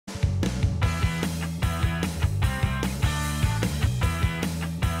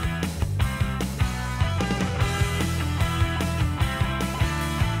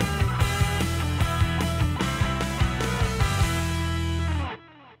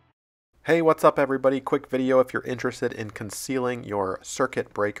Hey, what's up everybody? Quick video if you're interested in concealing your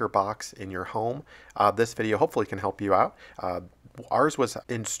circuit breaker box in your home. This video hopefully can help you out. Ours was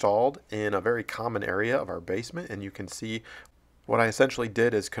installed in a very common area of our basement, and you can see what I essentially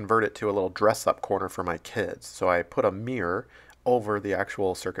did is convert it to a little dress-up corner for my kids. So I put a mirror over the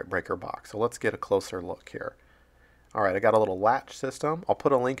actual circuit breaker box. So let's get a closer look here. Alright, I got a little latch system. I'll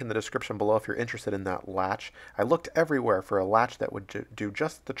put a link in the description below if you're interested in that latch. I looked everywhere for a latch that would do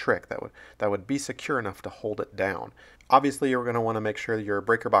just the trick, that would be secure enough to hold it down. Obviously, you're going to want to make sure your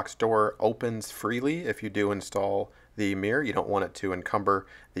breaker box door opens freely if you do install the mirror. You don't want it to encumber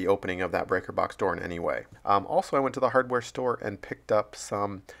the opening of that breaker box door in any way. Also, I went to the hardware store and picked up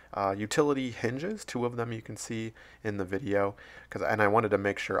some utility hinges. 2 of them you can see in the video. And I wanted to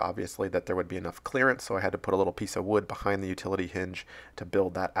make sure, obviously, that there would be enough clearance, so I had to put a little piece of wood behind the utility hinge to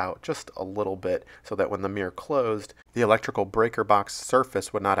build that out just a little bit so that when the mirror closed, the electrical breaker box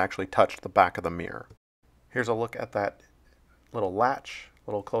surface would not actually touch the back of the mirror. Here's a look at that little latch, a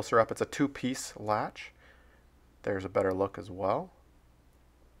little closer up. It's a 2-piece latch. There's a better look as well.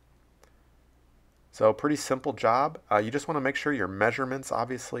 So pretty simple job. You just want to make sure your measurements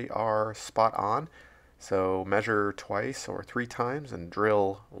obviously are spot on. So measure twice or 3 times and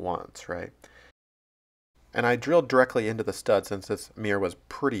drill once, right? And I drilled directly into the stud since this mirror was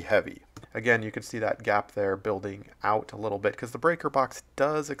pretty heavy. Again, you can see that gap there building out a little bit because the breaker box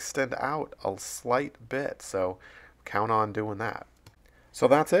does extend out a slight bit, so count on doing that. So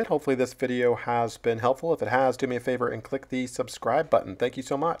that's it. Hopefully this video has been helpful. If it has, do me a favor and click the subscribe button. Thank you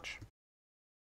so much.